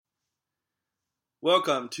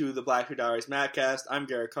Welcome to the Black Shoe Diaries Matcast. I'm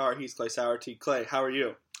Garrett Carr. He's Clay Sourty. Clay, how are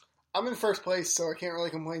you? I'm in first place, so I can't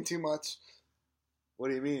really complain too much. What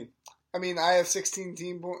do you mean? I mean, I have 16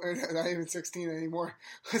 team points, not even 16 anymore.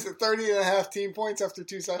 Was it 30 and a half team points after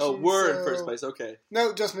two sessions? Oh, we're in first place. Okay.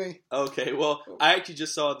 No, just me. Okay, well, I actually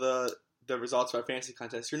just saw the results of our fantasy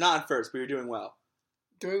contest. You're not in first, but you're doing well.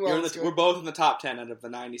 Doing well. We're both in the top 10 out of the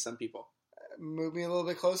 90-some people. Move me a little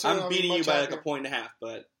bit closer. I'm beating you by like a point and a half,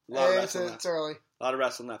 but a lot of wrestling left. It's early. A lot of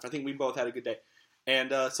wrestling left. I think we both had a good day.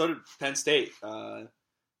 And so did Penn State. They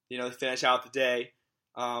finished out the day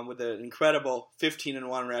with an incredible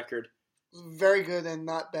 15-1 record. Very good and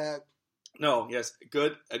not bad. No, yes,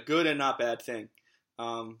 a good and not bad thing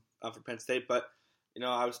for Penn State. But,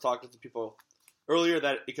 I was talking to people earlier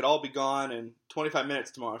that it could all be gone in 25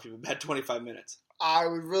 minutes tomorrow if you have a bad 25 minutes. I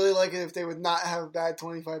would really like it if they would not have a bad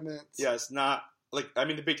 25 minutes. Yes, not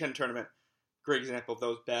the Big Ten tournament, great example of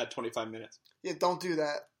those bad 25 minutes. Yeah, don't do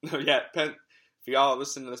that. No, yeah, if y'all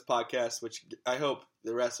listen to this podcast, which I hope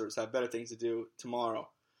the wrestlers have better things to do tomorrow.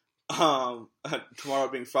 Tomorrow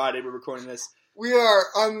being Friday, we're recording this. We are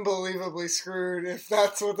unbelievably screwed if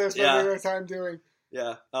that's what they're spending their time doing.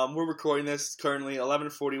 Yeah, we're recording this currently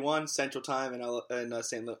 11:41 Central Time in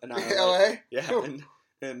St. Louis. LA? Yeah,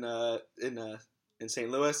 in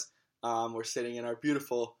St. Louis. We're sitting in our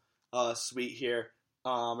beautiful suite here,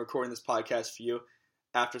 recording this podcast for you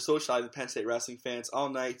after socializing with Penn State wrestling fans all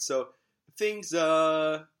night. So things, we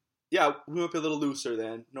might be a little looser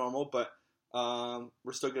than normal, but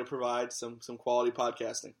we're still going to provide some quality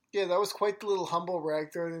podcasting. Yeah, that was quite the little humble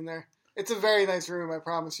brag thrown in there. It's a very nice room, I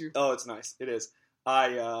promise you. Oh, it's nice. It is.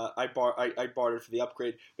 I bartered for the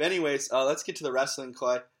upgrade. But anyways, let's get to the wrestling,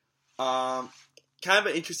 Clay. Kind of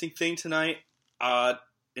an interesting thing tonight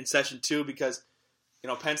in session 2 because,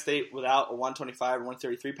 Penn State without a 125 or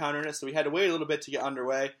 133 pounder in it, so we had to wait a little bit to get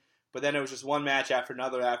underway. But then it was just one match after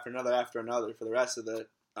another for the rest of the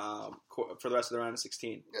round of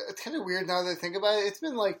 16. It's kind of weird now that I think about it. It's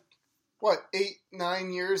been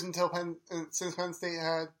 8-9 years since Penn State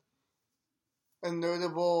had a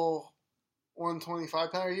notable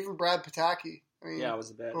 125 pounder. Even Brad Pataki. I mean, yeah, it was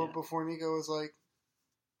a bad. Before Nico was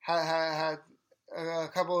had a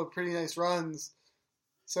couple of pretty nice runs.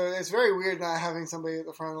 So it's very weird not having somebody at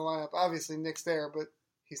the front of the lineup. Obviously, Nick's there, but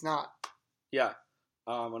he's not. Yeah.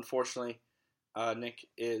 Unfortunately, Nick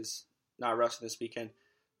is not wrestling this weekend.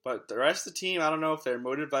 But the rest of the team, I don't know if they're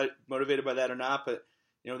motivated by that or not. But,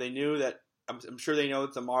 they knew that – I'm sure they know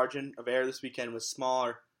that the margin of error this weekend was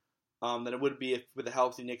smaller than it would be with a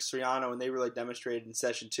healthy Nick Sirianno. And they really demonstrated in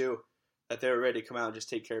Session 2 that they were ready to come out and just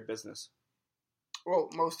take care of business. Well,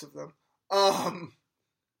 most of them.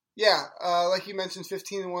 Like you mentioned,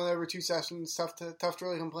 15-1 over 2 sessions. Tough to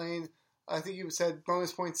really complain. I think you said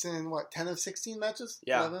bonus points in, 10 of 16 matches?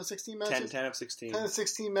 Yeah. 11 of 16 matches? 10 of 16. 10 of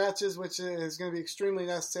 16 matches, which is going to be extremely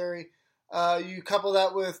necessary. You couple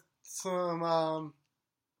that with some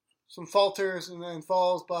falters and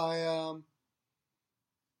falls by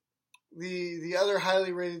the other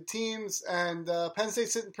highly rated teams, and Penn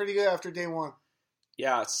State's sitting pretty good after day 1.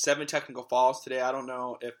 Yeah, 7 technical falls today. I don't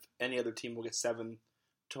know if any other team will get 7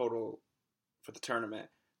 total for the tournament.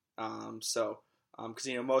 Because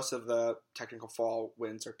most of the technical fall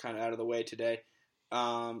wins are kind of out of the way today.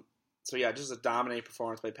 Just a dominating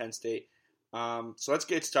performance by Penn State. So let's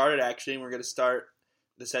get started. Actually, we're going to start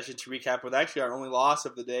the session to recap with actually our only loss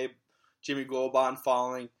of the day, Jimmy Golbon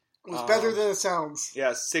falling. It was better than it sounds.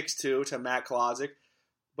 Yeah, 6-2 to Matt Kolodzic.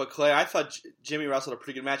 But Clay, I thought Jimmy wrestled a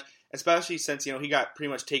pretty good match, especially since he got pretty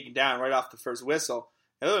much taken down right off the first whistle.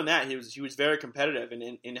 Other than that, he was very competitive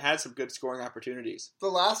and had some good scoring opportunities. The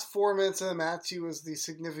last 4 minutes of the match, he was the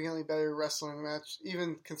significantly better wrestler in the match,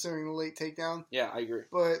 even considering the late takedown. Yeah, I agree.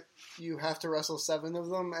 But you have to wrestle 7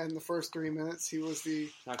 of them, and the first 3 minutes, he was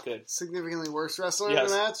the not good, significantly worse wrestler in the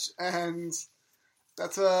match, and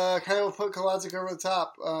that's kind of what put Kolodzic over the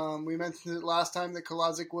top. We mentioned it last time that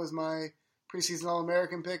Kolodzic was my preseason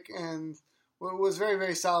All-American pick, and was very,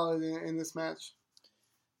 very solid in this match.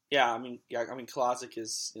 Yeah, Kolodzic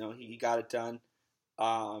is, he got it done.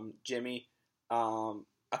 Jimmy, I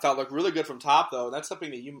thought looked really good from top, though. That's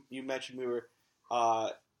something that you mentioned. We were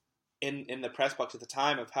in the press box at the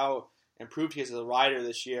time of how improved he is as a rider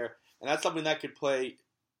this year, and that's something that could play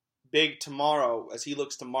big tomorrow as he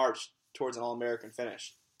looks to march towards an All-American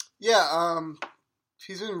finish. Yeah,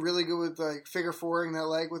 he's been really good with figure four-ing that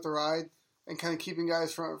leg with the ride and kind of keeping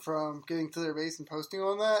guys from getting to their base and posting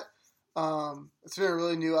on that. It's been a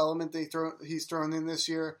really new element he's thrown in this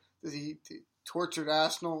year that he tortured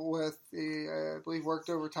Arsenal with. I believe worked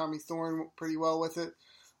over Tommy Thorne pretty well with it.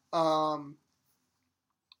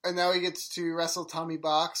 And now he gets to wrestle Tommy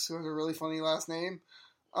Box, who has a really funny last name.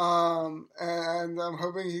 And I'm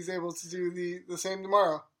hoping he's able to do the same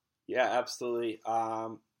tomorrow. Yeah, absolutely.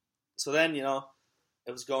 So then,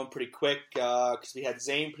 it was going pretty quick because we had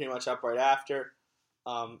Zayn pretty much up right after.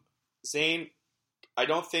 Zayn, I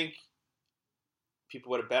don't think people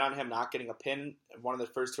would have bet on him not getting a pin in one of the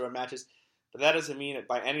first tour matches, but that doesn't mean it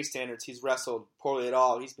by any standards he's wrestled poorly at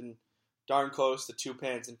all. He's been darn close to 2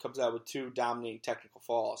 pins and comes out with 2 dominating technical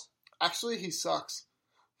falls. Actually, he sucks.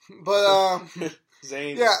 But,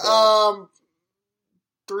 Zayn's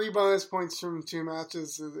 3 bonus points from 2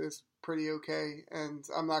 matches is pretty okay, and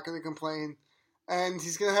I'm not going to complain. And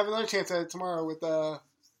he's going to have another chance at it tomorrow with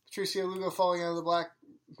Patricio Lugo falling out of the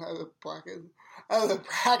bracket. I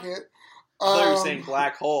thought you were saying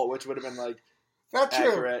black hole, which would have been like that's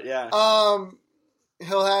accurate. True. Yeah.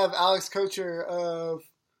 He'll have Alex Kocher of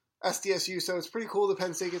SDSU, so it's pretty cool that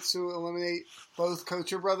Penn State gets to eliminate both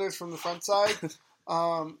Kocher brothers from the front side.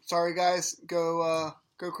 Sorry guys, go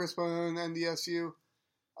Chris Bono and NDSU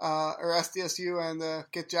or SDSU and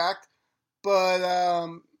get jacked. But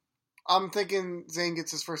I'm thinking Zayn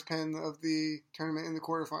gets his first pin of the tournament in the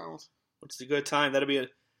quarterfinals. Which is a good time. That'll be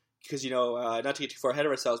because, not to get too far ahead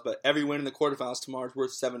of ourselves, but every win in the quarterfinals tomorrow is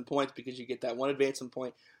worth 7 points because you get that 1 advancement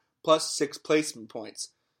point plus 6 placement points.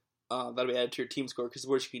 That'll be added to your team score because the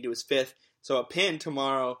worst you can do is 5th. So a pin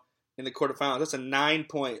tomorrow in the quarterfinals, that's a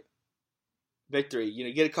 9-point victory.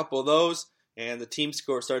 You get a couple of those, and the team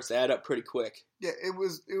score starts to add up pretty quick. Yeah, it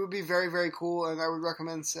would be very, very cool, and I would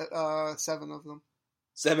recommend 7 of them.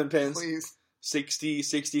 7 pins. Please.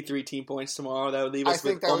 63 team points tomorrow. That would leave us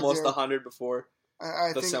with almost 100 before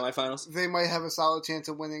the semifinals. They might have a solid chance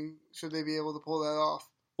of winning should they be able to pull that off.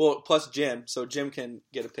 Well, plus Jim. So Jim can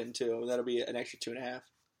get a pin too. That'll be an extra 2.5.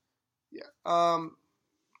 Yeah.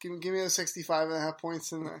 Give me the 65.5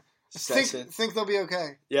 points in there. Think they'll be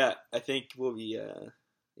okay. Yeah, I think we'll be.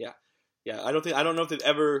 Yeah. I don't know if they've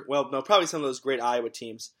ever. Well, no, probably some of those great Iowa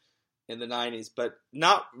teams in the 90s, but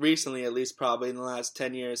not recently. At least, probably in the last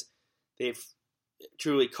 10 years, they've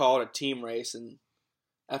truly called a team race and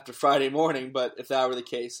after Friday morning. But if that were the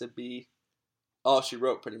case, it'd be all she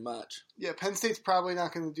wrote, pretty much. Yeah, Penn State's probably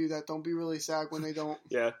not going to do that. Don't be really sad when they don't.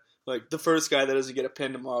 Yeah. Like, the first guy that doesn't get a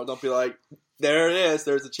pin tomorrow, don't be like, there it is,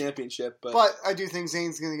 there's the championship. But I do think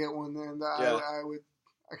Zayn's going to get one, and I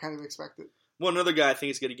kind of expect it. One other guy I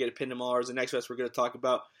think is going to get a pin tomorrow is the next rest we're going to talk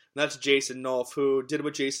about, and that's Jason Nolf, who did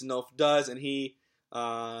what Jason Nolf does, and he,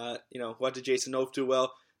 what did Jason Nolf do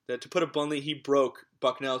well? To put it bluntly, he broke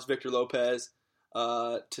Bucknell's Victor Lopez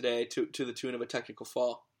today to the tune of a technical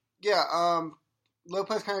fall. Yeah,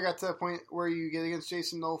 Lopez kind of got to the point where you get against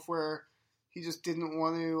Jason Nolf where he just didn't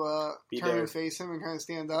want to turn and face him and kind of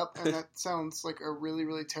stand up, and that sounds like a really,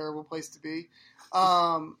 really terrible place to be.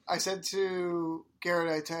 I said to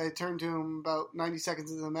Garrett, I turned to him about 90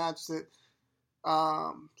 seconds into the match that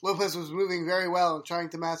Lopez was moving very well and trying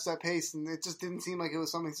to match that pace, and it just didn't seem like it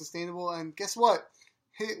was something sustainable, and guess what?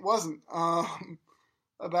 It wasn't.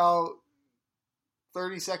 About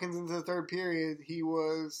 30 seconds into the third period, he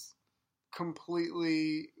was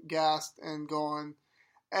completely gassed and gone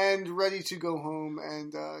and ready to go home,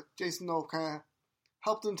 and Jason Nolf kind of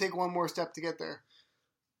helped him take one more step to get there.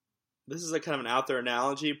 This is like kind of an out there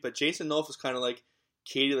analogy, but Jason Nolf is kind of like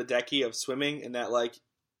Katie Ledecky of swimming, in that like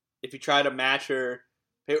if you try to match her,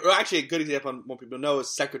 or actually a good example what people know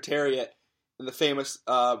is Secretariat in the famous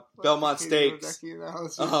Belmont Stakes,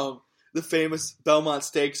 the famous Belmont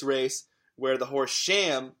Stakes race where the horse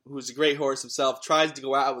Sham, who's a great horse himself, tries to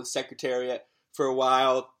go out with Secretariat for a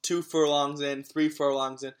while, 2 furlongs in, 3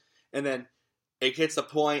 furlongs in, and then it hits the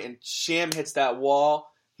point and Sham hits that wall.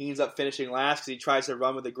 He ends up finishing last because he tries to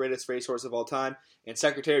run with the greatest racehorse of all time, and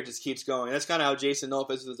Secretariat just keeps going. And that's kind of how Jason Nolf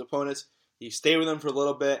is with his opponents. You stay with him for a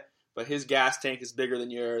little bit, but his gas tank is bigger than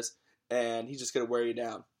yours, and he's just going to wear you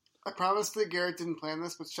down. I promise that Garrett didn't plan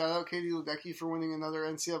this, but shout out Katie Ledecky for winning another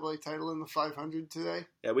NCAA title in the 500 today.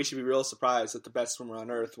 Yeah, we should be real surprised that the best swimmer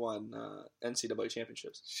on earth won NCAA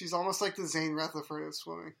championships. She's almost like the Zane Rutherford of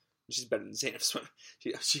swimming. She's better than Zane of swimming.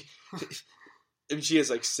 She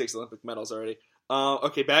has like 6 Olympic medals already.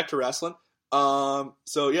 Okay, back to wrestling. We're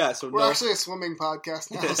actually a swimming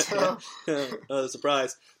podcast now, so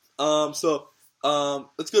surprise. Let's go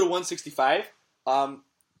to 165.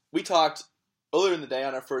 We talked earlier in the day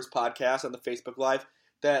on our first podcast on the Facebook Live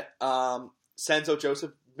that Senzo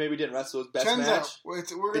Joseph maybe didn't wrestle his best match.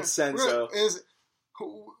 It's Senzo.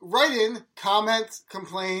 Write in, comment,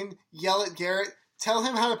 complain, yell at Garrett. Tell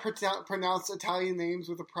him how to pronounce Italian names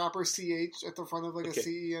with a proper CH at the front of a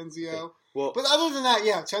C-E-N-Z-O. Okay. Well, but other than that,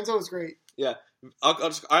 yeah, Cenzo is great. Yeah,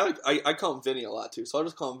 I call him Vinny a lot too, so I'll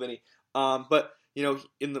just call him Vinny. But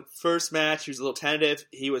in the first match, he was a little tentative.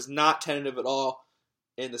 He was not tentative at all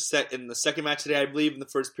in the second match today. I believe in the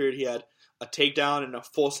first period he had a takedown and a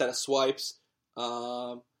full set of swipes.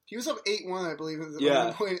 He was up 8-1, I believe, at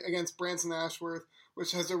one point against Branson Ashworth,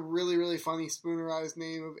 which has a really, really funny spoonerized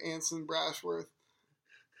name of Anson Brashworth.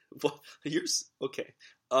 Well, okay.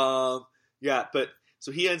 But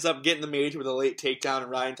so he ends up getting the major with a late takedown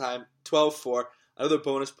and riding time, 12-4, another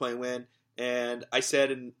bonus point win. And I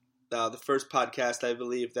said in the first podcast, I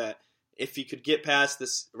believe that if he could get past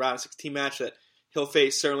this round of 16 match, that he'll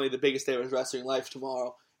face certainly the biggest day of his wrestling life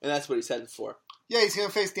tomorrow, and that's what he's headed for. Yeah, he's going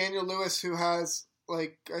to face Daniel Lewis, who has,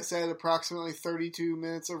 like I said, approximately 32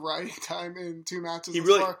 minutes of riding time in 2 matches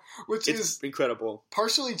far, which is incredible.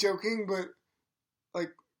 Partially joking, but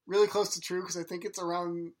like really close to true because I think it's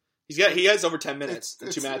around. He has over 10 minutes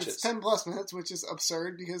in 2 matches. It's 10 plus minutes, which is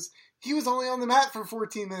absurd because he was only on the mat for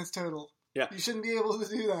 14 minutes total. Yeah. You shouldn't be able to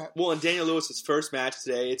do that. Well, in Daniel Lewis's first match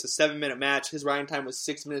today, it's a 7-minute match. His riding time was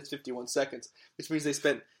 6 minutes 51 seconds, which means they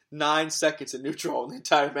spent 9 seconds in neutral in the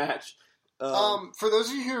entire match. For those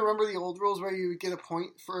of you who remember the old rules where you would get a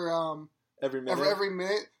point for every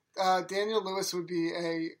minute, Daniel Lewis would be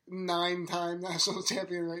a 9-time national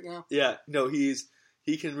champion right now. Yeah, no, he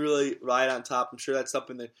can really ride on top. I'm sure that's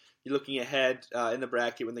something that you're looking ahead in the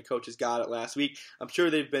bracket when the coaches got it last week. I'm sure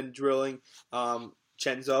they've been drilling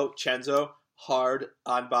Chenzo hard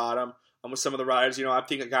on bottom. With some of the riders, I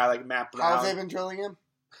think a guy like Matt Brown. How have they been drilling him?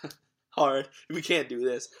 Hard. We can't do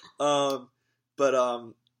this. A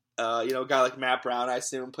guy like Matt Brown, I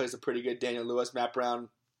assume, plays a pretty good Daniel Lewis. Matt Brown,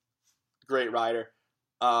 great rider.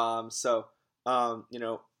 I think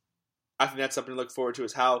that's something to look forward to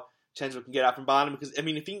is how Chenzo can get out from bottom. Because, if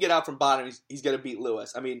he can get out from bottom, he's going to beat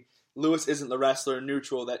Lewis. Lewis isn't the wrestler in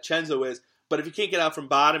neutral that Chenzo is. But if he can't get out from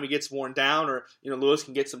bottom, he gets worn down, or Lewis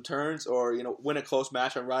can get some turns, or win a close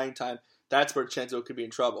match on riding time. That's where Chenzo could be in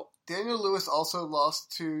trouble. Daniel Lewis also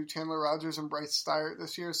lost to Chandler Rogers and Bryce Steyert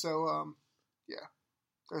this year, so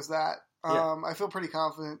there's that. I feel pretty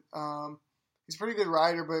confident. He's a pretty good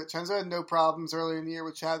rider, but Chenzo had no problems earlier in the year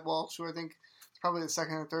with Chad Walsh, who I think is probably the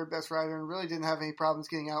second or third best rider, and really didn't have any problems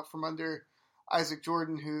getting out from under Isaac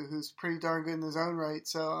Jordan, who's pretty darn good in his own right.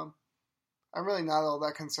 So I'm really not all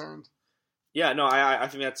that concerned. Yeah, no, I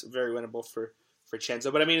think that's very winnable for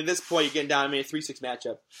Chenzo. But, at this point, you're getting down to a 3-6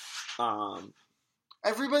 matchup.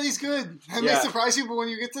 Everybody's good. That may surprise you, but when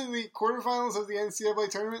you get to the quarterfinals of the NCAA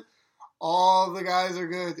tournament, all the guys are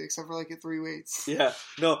good, except for, at 3 weights. Yeah,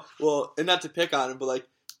 no, well, and not to pick on him, but,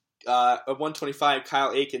 at 125,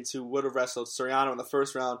 Kyle Akins, who would have wrestled Soriano in the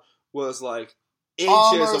first round, was, inches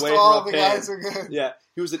almost away all from a the pin. Guys are good. Yeah,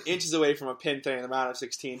 he was inches away from a pin today in the round of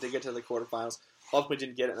 16 to get to the quarterfinals. Ultimately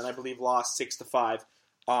didn't get it, and I believe lost 6-5.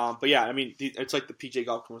 But yeah, it's like the PJ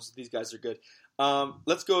Golf commercials. These guys are good.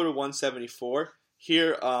 Let's go to 174.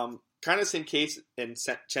 Here, kind of the same case in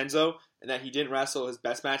Chenzo, in that he didn't wrestle his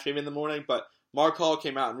best match maybe in the morning, but Mark Hall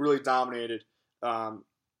came out and really dominated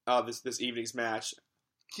this evening's match.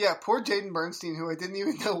 Yeah, poor Jaden Bernstein, who I didn't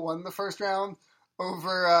even know won the first round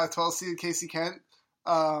over 12-seeded Casey Kent.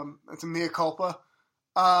 It's a mea culpa.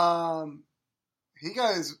 He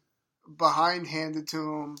got his behind handed to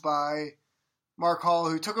him by Mark Hall,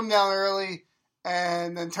 who took him down early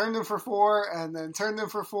and then turned him for 4 and then turned him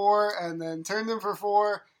for 4 and then turned him for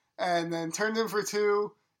 4 and then turned him for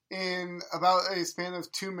 2 in about a span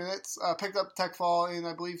of 2 minutes. Picked up tech fall in,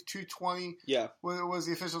 I believe, 2:20. Yeah, was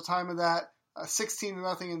the official time of that.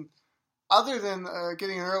 16-0. And other than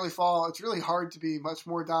getting an early fall, it's really hard to be much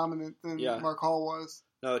more dominant than Mark Hall was.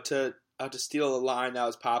 No, to steal a line that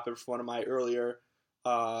was popular for one of my earlier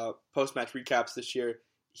post-match recaps this year,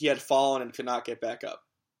 he had fallen and could not get back up.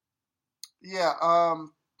 Yeah,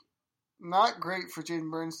 not great for Jaden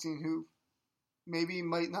Bernstein, who maybe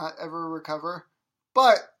might not ever recover,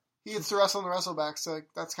 but he gets to wrestle in the wrestleback, so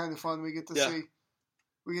that's kind of fun. We get to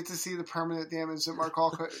see the permanent damage that Mark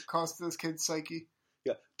Hall caused to this kid's psyche.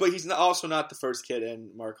 Yeah, but he's also not the first kid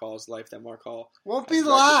in Mark Hall's life that Mark Hall won't be the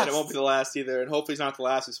last. And it won't be the last either, and hopefully he's not the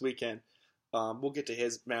last this weekend. We'll get to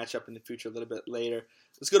his matchup in the future a little bit later.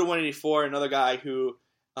 Let's go to 184, another guy who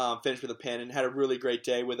finished with a pin and had a really great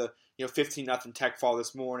day with a 15-0 tech fall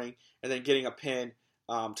this morning, and then getting a pin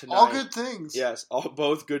tonight. All good things. Yes,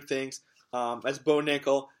 both good things. That's Bo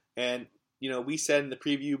Nickel, and we said in the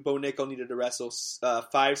preview Bo Nickel needed to wrestle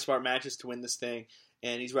 5 smart matches to win this thing,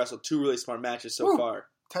 and he's wrestled 2 really smart matches so far.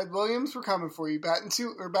 Ted Williams, we're coming for you, batting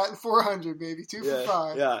 400, baby, 2 for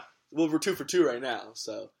 5. Yeah, well, we're 2 for 2 right now,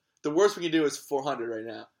 so the worst we can do is 400 right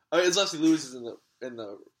now. Unless he loses in the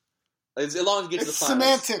as long as he gets to the finals.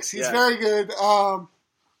 Semantics. He's very good. Nickel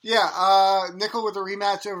with a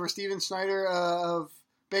rematch over Steven Schneider of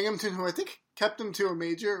Binghamton, who I think kept him to a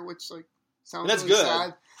major, which sounds That's really good.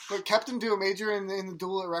 sad, but kept him to a major in the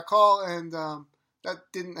duel at Rec Hall, and that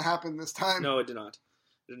didn't happen this time. No, it did not.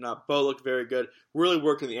 It did not. Bo looked very good. Really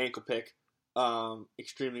working the ankle pick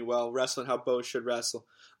extremely well. Wrestling how Bo should wrestle.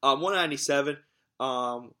 197.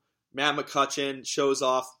 Matt McCutcheon shows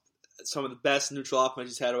off some of the best neutral offense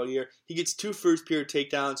he's had all year. He gets 2 first period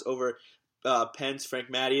takedowns over Penn's Frank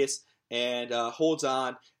Mattias and holds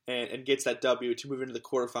on and gets that W to move into the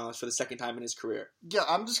quarterfinals for the second time in his career. Yeah,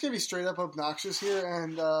 I'm just going to be straight up obnoxious here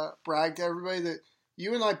and brag to everybody that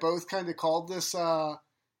you and I both kind of called this. For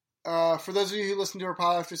those of you who listened to our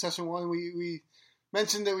pod after session 1, we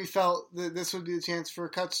mentioned that we felt that this would be the chance for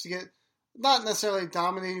Kutch to get not necessarily a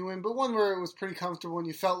dominating win, but one where it was pretty comfortable and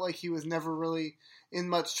you felt like he was never really in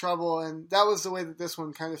much trouble, and that was the way that this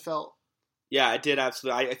one kind of felt. Yeah, it did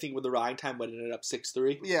absolutely. I think with the riding time, it ended up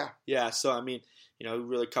 6-3. Yeah. Yeah, so I mean,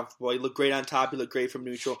 really comfortable. He looked great on top. He looked great from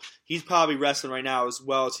neutral. He's probably wrestling right now as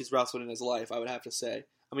well as he's wrestled in his life, I would have to say.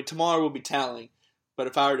 I mean, tomorrow will be telling, but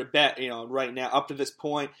if I were to bet, right now, up to this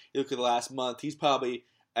point, you look at the last month, he's probably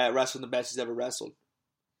wrestling the best he's ever wrestled.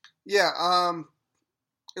 Yeah,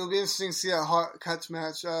 it'll be interesting to see that hot Kutch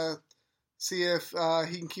match. See if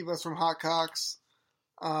he can keep us from hot cocks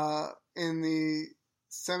in the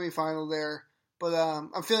semifinal there. But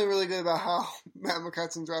I'm feeling really good about how Matt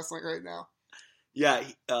McCutcheon's wrestling right now. Yeah,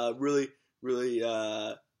 really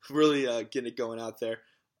getting it going out there.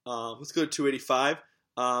 Let's go to 285.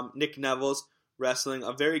 Nick Neville's wrestling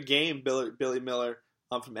a very game Billy Miller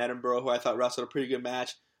from Edinburgh, who I thought wrestled a pretty good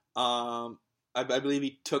match. I believe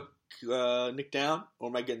he took Nick down, or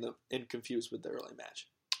am I getting them confused with the early match?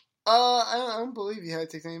 I don't believe he had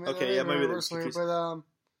to take any match. Okay, yeah, maybe they're here, but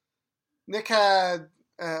Nick had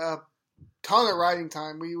a ton of riding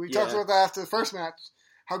time. We talked about that after the first match,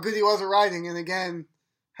 how good he was at riding, and again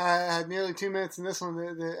had nearly 2 minutes in this one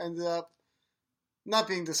that ended up not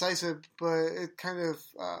being decisive, but it kind of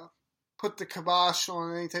put the kibosh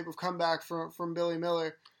on any type of comeback from Billy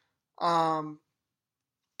Miller.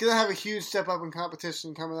 Gonna have a huge step up in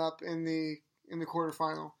competition coming up in the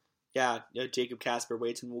quarterfinal. Yeah, Jacob Casper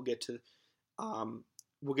waits, and we'll get to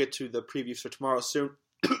the previews for tomorrow soon.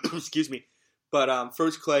 Excuse me, but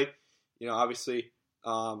first, Clay, obviously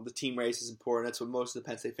the team race is important. That's what most of the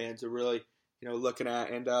Penn State fans are really looking at,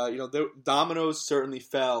 and the dominoes certainly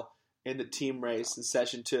fell in the team race in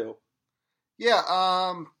session 2.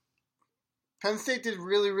 Yeah, Penn State did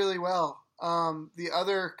really, really well. The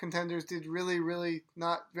other contenders did really, really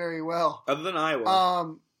not very well. Other than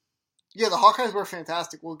Iowa. Yeah, the Hawkeyes were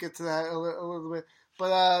fantastic. We'll get to that a little bit.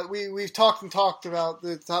 But we've talked about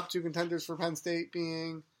the top 2 contenders for Penn State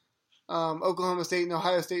being Oklahoma State and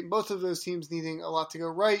Ohio State, and both of those teams needing a lot to go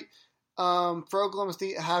right. For Oklahoma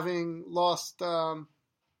State, having lost Kyle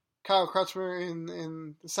Crutchmer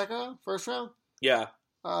in the first round. Yeah.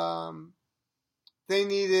 They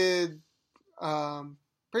needed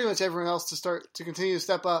pretty much everyone else to continue to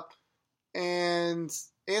step up, and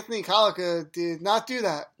Anthony Calica did not do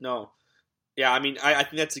that. No. Yeah, I mean, I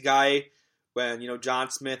think that's a guy, when,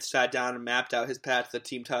 John Smith sat down and mapped out his path to the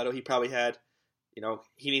team title, he probably had,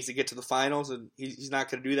 he needs to get to the finals, and he's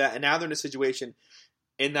not going to do that. And now they're in a situation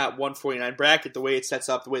in that 149 bracket, the way it sets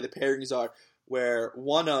up, the way the pairings are, where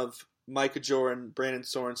one of Micah Jordan, Brandon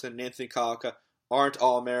Sorensen, and Anthony Calica aren't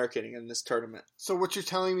All-American in this tournament. So what you're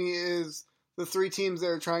telling me is the 3 teams that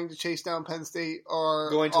are trying to chase down Penn State are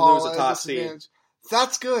going to lose a top seed.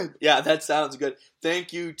 That's good. Yeah, that sounds good.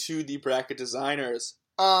 Thank you to the bracket designers.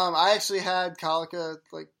 I actually had Calica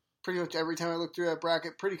pretty much every time I looked through that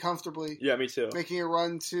bracket pretty comfortably. Yeah, me too. Making a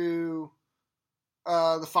run to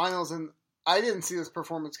the finals, and I didn't see this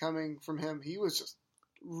performance coming from him. He was just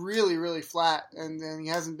really, really flat, and he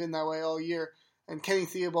hasn't been that way all year. And Kenny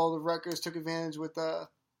Theobald of Rutgers took advantage with the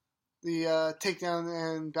takedown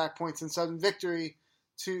and back points and sudden victory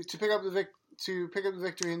to pick up the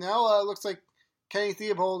victory. And now it looks like Kenny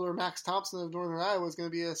Theobald or Max Thompson of Northern Iowa is going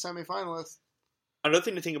to be a semifinalist. Another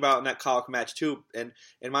thing to think about in that Calica match, too, and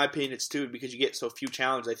in my opinion, it's too, because you get so few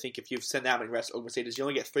challenges. I think if you've sent that many rests to Oklahoma State, you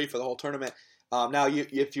only get 3 for the whole tournament. Now,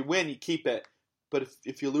 if you win, you keep it. But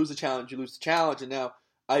if you lose the challenge, you lose the challenge. And now,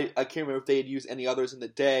 I can't remember if they had used any others in the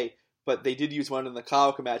day, but they did use one in the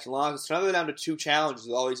Calica match. So now they're down to 2 challenges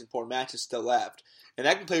with all these important matches still left. And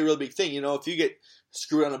that can play a really big thing. If you get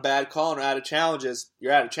screwed on a bad call and are out of challenges,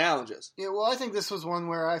 you're out of challenges. Yeah, well, I think this was one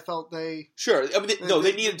where I felt they... Sure. I mean,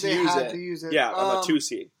 they needed to use it. Yeah, on a 2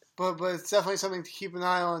 seed. But it's definitely something to keep an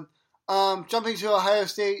eye on. Jumping to Ohio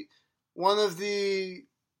State, one of the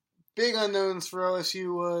big unknowns for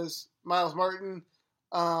OSU was Miles Martin.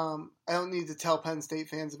 I don't need to tell Penn State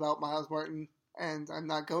fans about Miles Martin, and I'm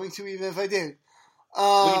not going to even if I did. We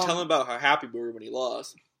can tell him about how happy we were when he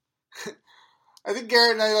lost. I think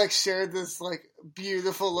Garrett and I shared this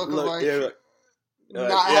beautiful look of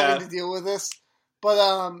not having to deal with this.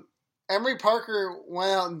 But Emory Parker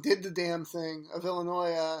went out and did the damn thing of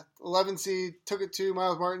Illinois. 11 seed, took it to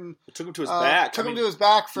Miles Martin. It took him to his back. Took him to his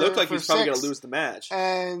back for looked like he was probably going to lose the match.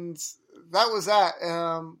 And that was that.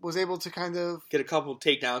 Was able to kind of get a couple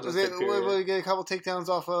takedowns. Was able to get a couple takedowns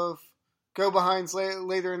off of, go behinds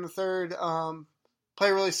later in the third, play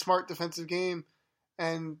a really smart defensive game,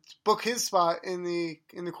 and book his spot in the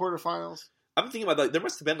quarterfinals. I'm thinking about there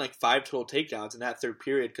must have been 5 total takedowns in that third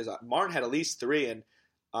period because Martin had at least 3 and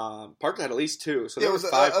Parker had at least 2. So there was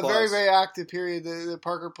 5 a very, very active period that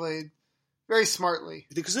Parker played very smartly.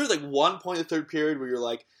 Because there was one point in the third period where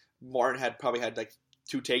you're Martin probably had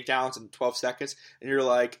 2 takedowns in 12 seconds, and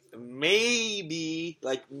you're maybe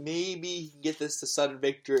he can get this to sudden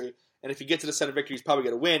victory. And if he gets to the sudden victory, he's probably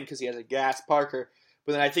going to win because he has a gas Parker.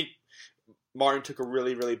 But then I think Martin took a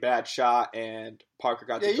really, really bad shot, and Parker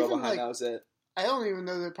got to go behind. That was it. I don't even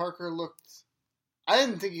know that Parker looked. I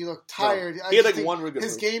didn't think he looked tired. No. He had one really good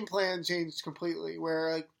his move. Game plan changed completely.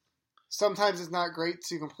 Where sometimes it's not great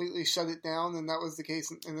to completely shut it down, and that was the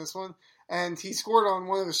case in this one. And he scored on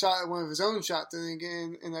one of his own shots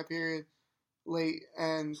in that period late,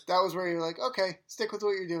 and that was where you're okay, stick with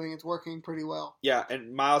what you're doing. It's working pretty well. Yeah,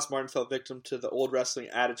 and Miles Martin fell victim to the old wrestling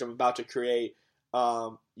adage I'm about to create.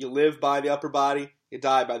 You live by the upper body, you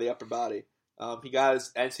die by the upper body. He got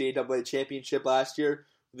his NCAA championship last year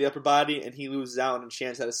with the upper body, and he loses out, and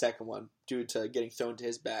Chance had a second one due to getting thrown to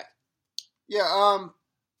his back. Yeah,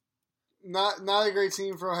 not a great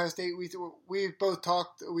scene for Ohio State. We both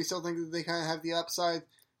talked. We still think that they kind of have the upside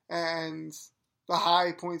and the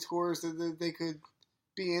high point scores that they could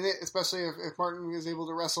be in it, especially if Martin is able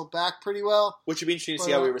to wrestle back pretty well. Which would be interesting to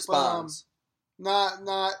see how he responds. Not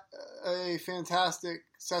a fantastic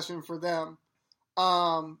session for them.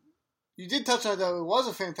 You did touch on it, though. It was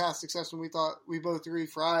a fantastic session. We both agreed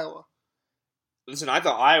for Iowa. Listen, I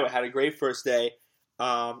thought Iowa had a great first day.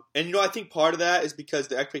 And, I think part of that is because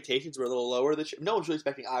the expectations were a little lower this year. No one's really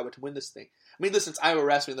expecting Iowa to win this thing. I mean, listen, it's Iowa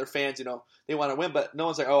wrestling. Their fans, they want to win, but no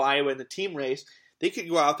one's Iowa in the team race. They could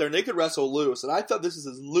go out there and they could wrestle loose. And I thought this is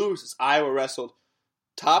as loose as Iowa wrestled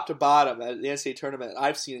top to bottom at the NCAA tournament that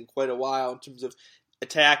I've seen in quite a while in terms of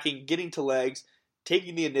attacking, getting to legs,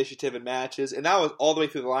 taking the initiative in matches. And that was all the way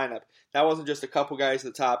through the lineup. That wasn't just a couple guys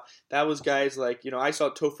at the top. That was guys I saw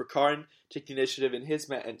Topher Karn take the initiative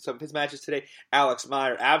in some of his matches today. Alex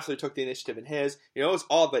Meyer absolutely took the initiative in his. It was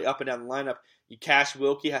all the way up and down the lineup. Cash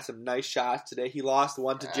Wilkie had some nice shots today. He lost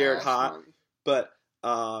one to Jared Hott. But,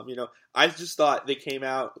 I just thought they came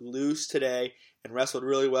out loose today and wrestled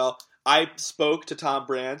really well. I spoke to Tom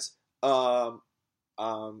Brands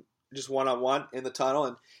just one-on-one in the tunnel,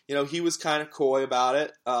 and, he was kind of coy about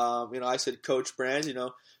it. I said, Coach Brands,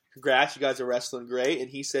 congrats, you guys are wrestling great. And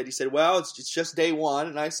he said, well, it's just day one.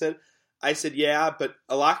 And I said, yeah, but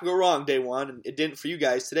a lot can go wrong day one, and it didn't for you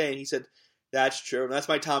guys today. And he said, that's true. And that's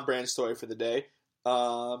my Tom Brands story for the day.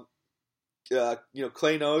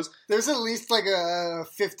 Clay knows. There's at least a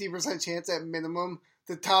 50% chance at minimum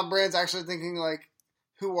that Tom Brands actually thinking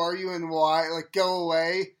who are you and why? Go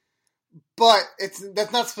away. But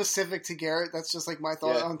that's not specific to Garrett. That's just my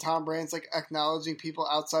thought on Tom Brands, acknowledging people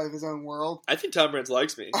outside of his own world. I think Tom Brands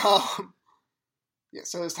likes me. Yeah,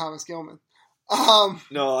 so does Thomas Gilman.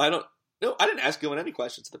 No, I don't. No, I didn't ask Gilman any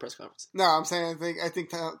questions at the press conference. No, I'm saying I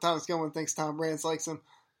think Thomas Gilman thinks Tom Brands likes him.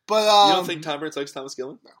 But you don't think Tom Brands likes Thomas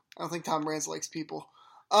Gilman? No, I don't think Tom Brands likes people.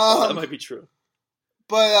 That might be true.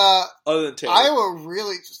 But other than Taylor, Iowa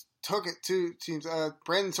really just took it to teams.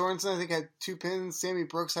 Brandon Sorensen, I think, had 2 pins. Sammy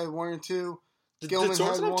Brooks had 1 or 2. Gilman did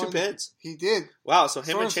Sorensen had have 1. 2 pins? He did. Wow, so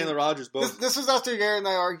him Sorensen, and Chandler Rogers both. This was after Garrett and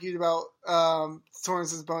I argued about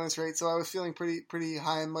Sorensen's bonus rate, so I was feeling pretty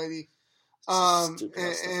high and mighty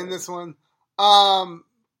in this one.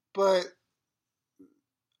 But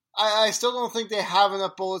I still don't think they have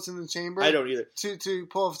enough bullets in the chamber. I don't either. To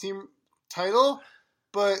pull off a team title,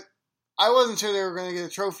 but I wasn't sure they were going to get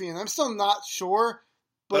a trophy, and I'm still not sure.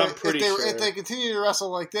 But I'm pretty sure. If they continue to wrestle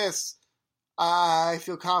like this, I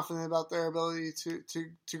feel confident about their ability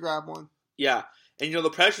to grab one. Yeah, and the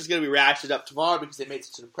pressure's going to be ratcheted up tomorrow because they made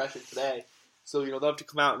such an impression today. So they'll have to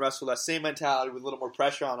come out and wrestle that same mentality with a little more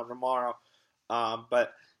pressure on them tomorrow.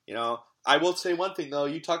 But I will say one thing though.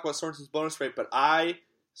 You talk about Sorensen's bonus rate, but I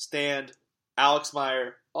stand Alex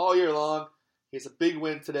Meyer all year long. He has a big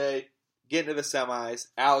win today, getting to the semis.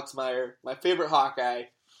 Alex Meyer, my favorite Hawkeye,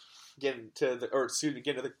 getting to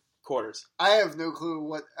the quarters. I have no clue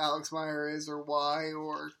what Alex Meyer is or why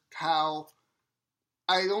or how.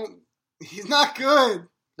 He's not good.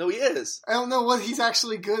 No, he is. I don't know what he's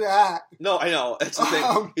actually good at. No, I know. That's the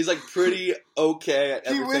thing. He's like pretty okay at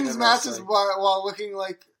everything. He wins matches while looking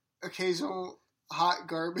like occasional hot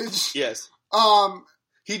garbage. Yes.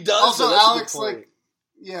 He does. Also, Alex, like,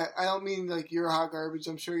 yeah, I don't mean like you're hot garbage.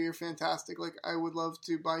 I'm sure you're fantastic. Like, I would love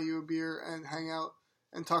to buy you a beer and hang out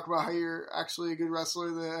and talk about how you're actually a good wrestler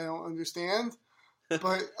that I don't understand.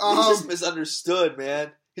 But he's just misunderstood,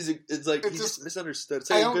 man. He's just misunderstood. It's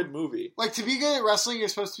like a good movie. Like, to be good at wrestling, you're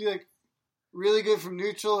supposed to be like really good from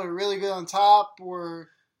neutral or really good on top, or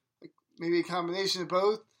like maybe a combination of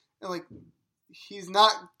both. And like, he's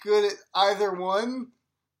not good at either one,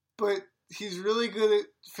 but he's really good at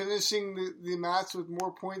finishing the match with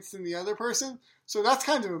more points than the other person. So that's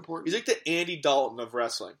kind of important. He's like the Andy Dalton of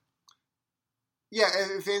wrestling. Yeah,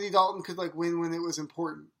 if Andy Dalton could like win when it was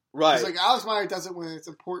important. Right. It's like Alex Meyer does it when it's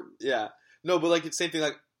important. Yeah. No, but like it's the same thing.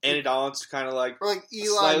 Like Andy Dalton's kind of like, or like Eli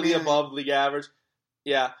slightly Manning. above league average.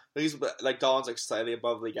 Yeah, but he's like Dalton's like slightly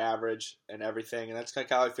above league average and everything, and that's kind of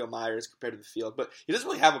how I feel Meyer is compared to the field. But he doesn't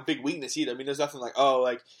really have a big weakness either. I mean, there's nothing like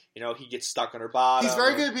he gets stuck on her bottom. He's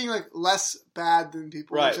very good at being like less bad than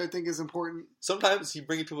people, right. Which I think is important. Sometimes he's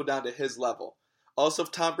bringing people down to his level. Also,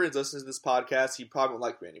 if Tom Brady's listening to this podcast, he probably won't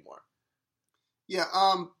like me anymore. Yeah,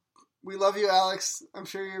 we love you, Alex. I'm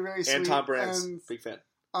sure you're very sweet. And Tom Brady's big fan.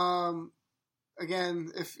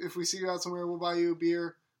 Again, if we see you out somewhere, we'll buy you a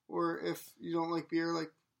beer. Or if you don't like beer,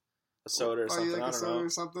 like a soda or something. You like I don't know. Or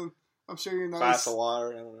something. I'm sure you're nice. Glass of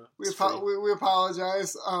water. I don't know. We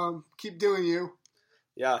apologize. Keep doing you.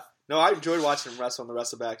 Yeah. No, I enjoyed watching him wrestle in the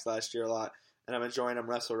WrestleBacks last year a lot, and I'm enjoying him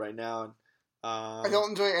wrestle right now. And I don't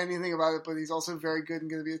enjoy anything about it, but he's also very good and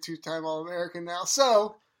going to be a 2-time All-American now.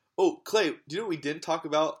 So. Oh, Clay, do you know what we didn't talk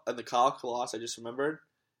about in the college loss? I just remembered.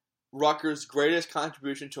 Rutgers' greatest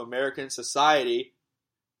contribution to American society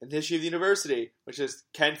in the history of the university, which is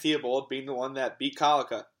Ken Theobald being the one that beat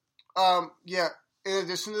Colica. Yeah. In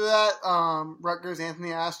addition to that, Rutgers' Anthony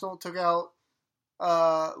Ashnall took out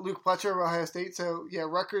Luke Pletcher of Ohio State. So, yeah,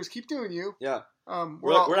 Rutgers, keep doing you. Yeah.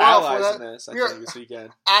 We're allies in this, I think, this weekend.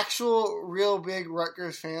 Actual, real big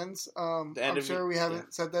Rutgers fans. I'm sure we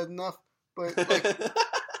haven't said that enough. But, like,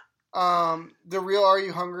 the real Are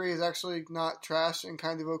You Hungry is actually not trash and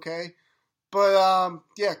kind of okay. But,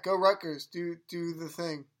 yeah, go Rutgers. Do the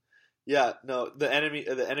thing. Yeah, no, the enemy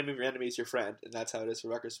of your enemy is your friend, and that's how it is for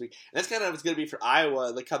Rutgers week. And that's kind of how it's going to be for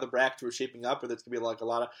Iowa, like how the brackets were shaping up, where there's going to be like a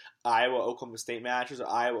lot of Iowa-Oklahoma State matches or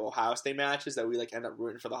Iowa-Ohio State matches that we like end up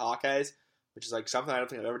rooting for the Hawkeyes, which is like something I don't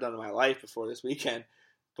think I've ever done in my life before this weekend.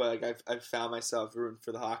 But like I've found myself rooting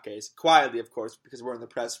for the Hawkeyes, quietly, of course, because we're in the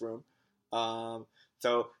press room.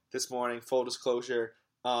 So this morning, full disclosure,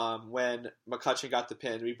 when McCutcheon got the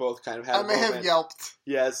pin, we both kind of had a moment. I may have yelped.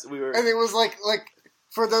 Yes, we were. And it was like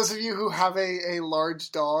for those of you who have a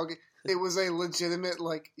large dog, it was a legitimate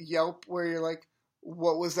like yelp where you're like,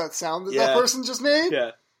 what was that sound that person just made?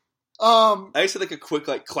 Yeah. I just had like a quick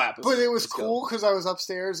like clap. But it was cool because I was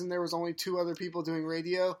upstairs and there was only 2 other people doing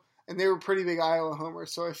radio, and they were pretty big Iowa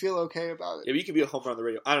homers, so I feel okay about it. Yeah, but you could be a homer on the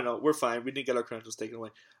radio. I don't know. We're fine. We didn't get our credentials taken away.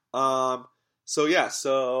 The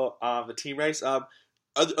team race. Are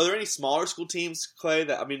there any smaller school teams, Clay,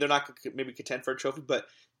 that, I mean, they're not going to maybe contend for a trophy, but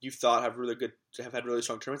you thought have had really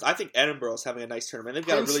strong tournaments? I think Edinburgh's having a nice tournament. They've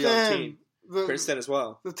got a really young team. Princeton as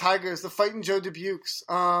well. The Tigers, the Fighting Joe Dubukes.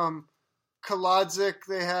 Kolodzik,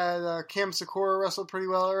 they had Cam Sikora wrestled pretty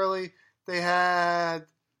well early. They had,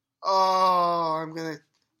 poor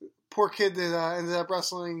kid that ended up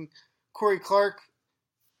wrestling Corey Clark,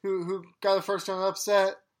 who got a first round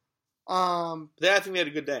upset. I think they had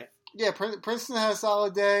a good day. Yeah, Princeton had a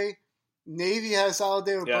solid day. Navy had a solid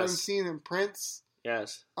day with Bernstein and Prince.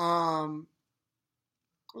 Yes. A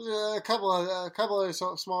couple other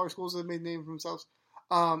smaller schools that made names for themselves.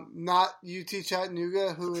 Not UT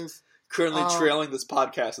Chattanooga, who is currently trailing this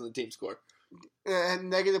podcast in the team score at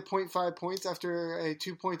negative 0.5 points after a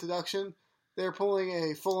 2-point deduction. They're pulling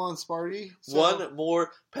a full-on Sparty. So one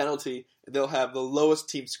more penalty, and they'll have the lowest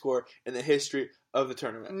team score in the history of the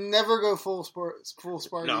tournament. Never go full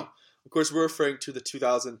Sparty. No. Of course, we're referring to the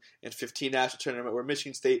 2015 national tournament where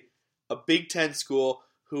Michigan State, a Big Ten school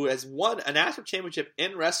who has won a national championship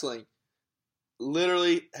in wrestling,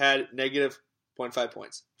 literally had negative 0.5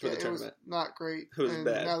 points for the tournament. It was not great. It was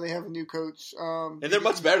bad. Now they have a new coach. And they're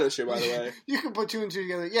much better this year, by the way. You can put 2 and 2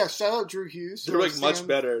 together. Yeah, shout out Drew Hughes. They're like much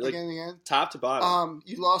better. Again. Top to bottom.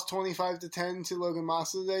 You lost 25-10 to Logan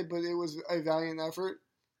Massa today, but it was a valiant effort.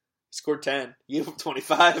 He scored 10. He gave him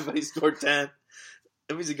 25, but he scored 10.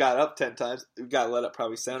 That means he got up 10 times. He got let up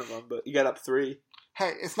probably 7 of them, but he got up 3.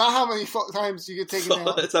 Hey, it's not how many times you get taken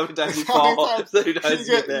down. It's how many times you fall. It's how many times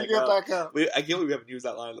you get back up. I can't believe we haven't used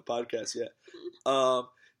that line on the podcast yet.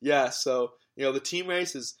 Yeah, so, the team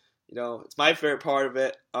race is, it's my favorite part of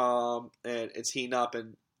it, and it's heating up.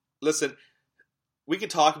 And listen, we can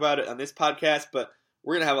talk about it on this podcast, but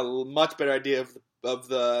we're going to have a much better idea of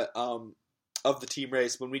the team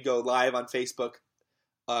race when we go live on Facebook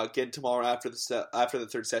again tomorrow after the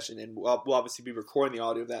third session, and we'll obviously be recording the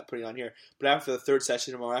audio of that, putting it on here. But after the third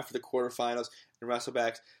session tomorrow, after the quarterfinals and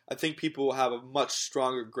wrestlebacks, I think people will have a much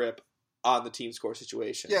stronger grip on the team score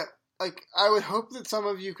situation. Yeah, I would hope that some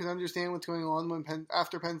of you can understand what's going on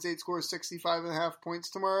after Penn State scores 65.5 points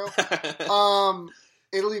tomorrow.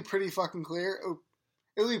 It'll be pretty fucking clear.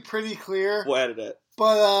 It'll be pretty clear. We'll edit it.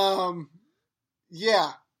 But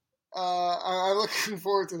yeah. I'm looking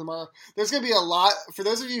forward to tomorrow. There's going to be a lot. For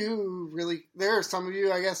those of you who really... There are some of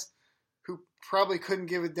you, I guess, who probably couldn't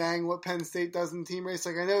give a dang what Penn State does in the team race.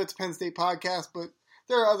 I know it's a Penn State podcast, but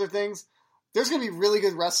there are other things. There's going to be really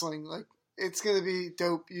good wrestling. It's going to be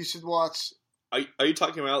dope. You should watch. Are you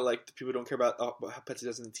talking about, the people who don't care about how Penn State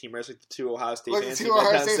does in the team race? The two Ohio State fans? The two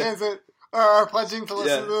Ohio State fans that are pledging to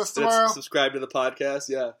listen to this tomorrow? Subscribe to the podcast,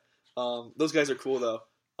 yeah. Those guys are cool, though.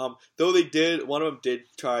 Though one of them did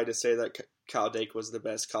try to say that Kyle Dake was the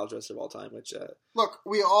best college wrestler of all time, which... Look,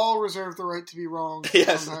 we all reserve the right to be wrong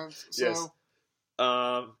yes, sometimes. So. Yes.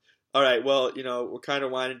 All right, well, we're kind of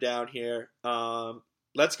winding down here.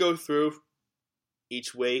 Let's go through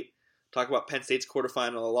each weight, talk about Penn State's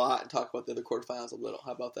quarterfinal a lot, and talk about the other quarterfinals a little.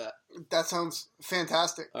 How about that? That sounds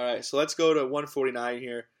fantastic. All right, so let's go to 149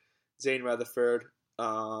 here. Zane Rutherford.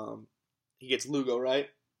 He gets Lugo, right?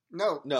 No.